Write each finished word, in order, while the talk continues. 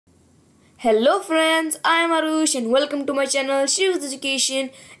Hello friends, I am Arush and welcome to my channel Shiv's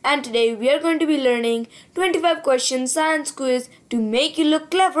Education, and today we are going to be learning 25 question science quiz to make you look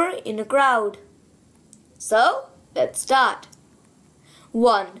clever in a crowd. So, let's start.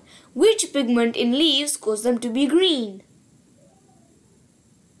 1. Which pigment in leaves causes them to be green?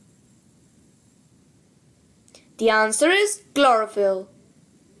 The answer is chlorophyll.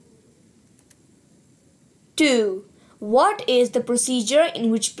 2. What is the procedure in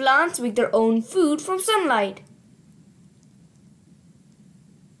which plants make their own food from sunlight?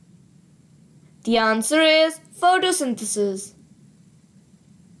 The answer is photosynthesis.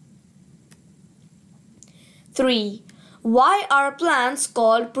 3. Why are plants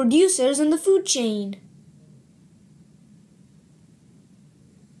called producers in the food chain?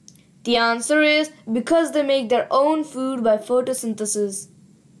 The answer is because they make their own food by photosynthesis.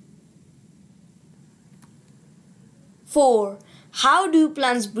 4. How do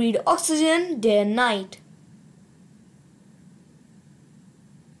plants breathe oxygen day and night?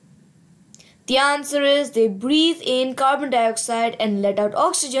 The answer is they breathe in carbon dioxide and let out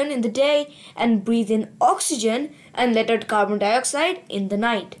oxygen in the day, and breathe in oxygen and let out carbon dioxide in the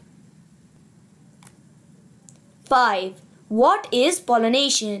night. 5. What is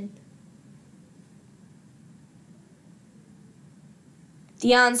pollination?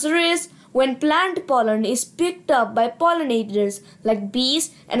 The answer is when plant pollen is picked up by pollinators like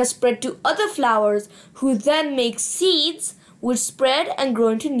bees and is spread to other flowers, who then make seeds which spread and grow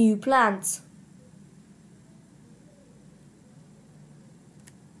into new plants.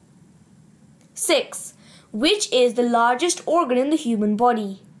 6. Which is the largest organ in the human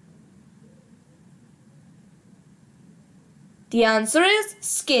body? The answer is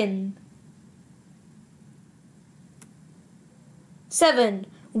skin. 7.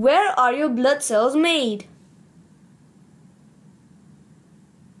 Where are your blood cells made?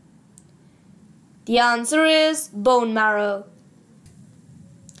 The answer is bone marrow.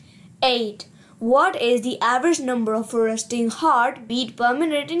 8. What is the average number of resting heartbeat per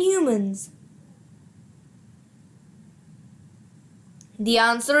minute in humans? The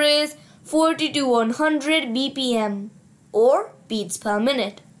answer is 40 to 100 BPM or beats per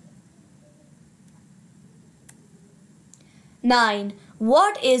minute. 9.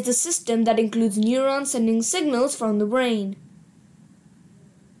 What is the system that includes neurons sending signals from the brain?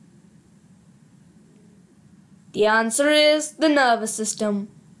 The answer is the nervous system.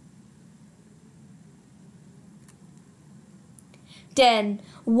 10.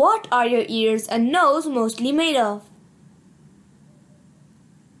 What are your ears and nose mostly made of?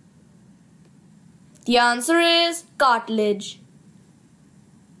 The answer is cartilage.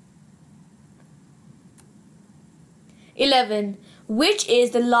 11. Which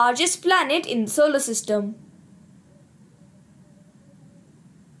is the largest planet in the solar system?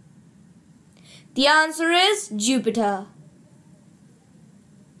 The answer is Jupiter.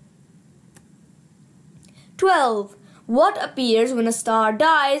 12. What appears when a star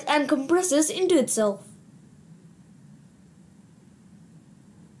dies and compresses into itself?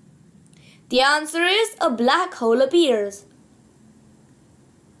 The answer is a black hole appears.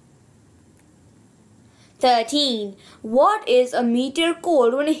 13. What is a meteor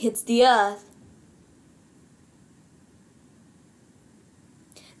called when it hits the earth?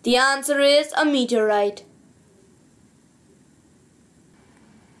 The answer is a meteorite.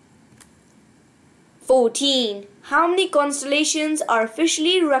 14. How many constellations are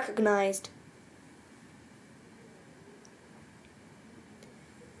officially recognized?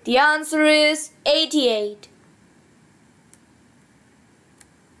 The answer is 88.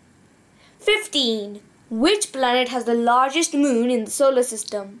 15. Which planet has the largest moon in the solar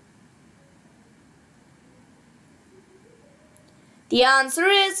system? The answer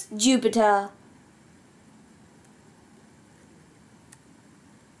is Jupiter.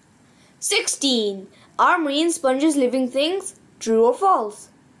 16. Are marine sponges living things? True or false?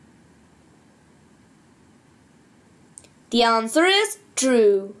 The answer is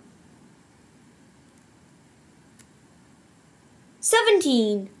true.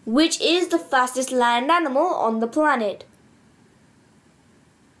 17. Which is the fastest land animal on the planet?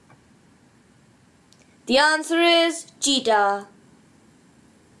 The answer is cheetah.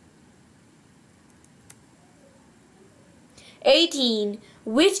 18.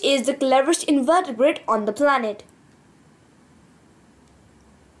 Which is the cleverest invertebrate on the planet?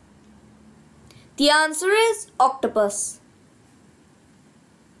 The answer is octopus.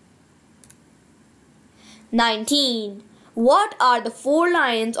 19. What are the 4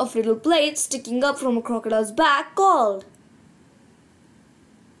 lines of little plates sticking up from a crocodile's back called?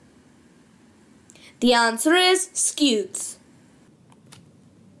 The answer is scutes.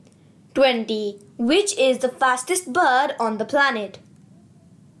 20. Which is the fastest bird on the planet?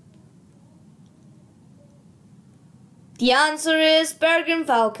 The answer is peregrine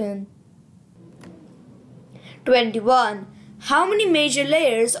falcon. 21. How many major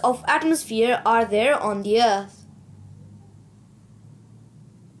layers of atmosphere are there on the Earth?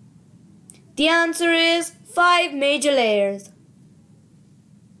 The answer is 5 major layers.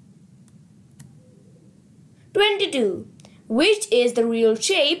 22. Which is the real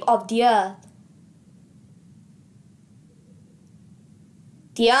shape of the Earth?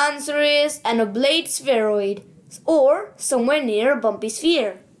 The answer is an oblate spheroid, or somewhere near a bumpy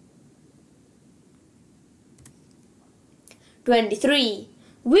sphere. 23.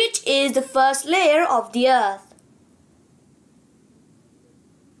 Which is the first layer of the Earth?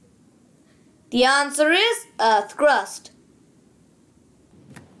 The answer is Earth crust.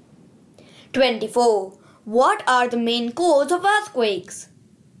 24. What are the main cause of earthquakes?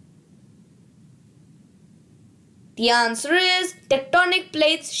 The answer is tectonic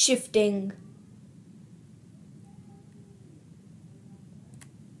plates shifting.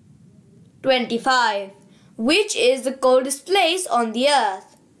 25. Which is the coldest place on the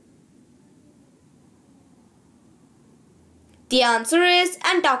Earth? The answer is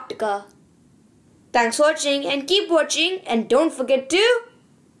Antarctica. Thanks for watching and keep watching, and don't forget to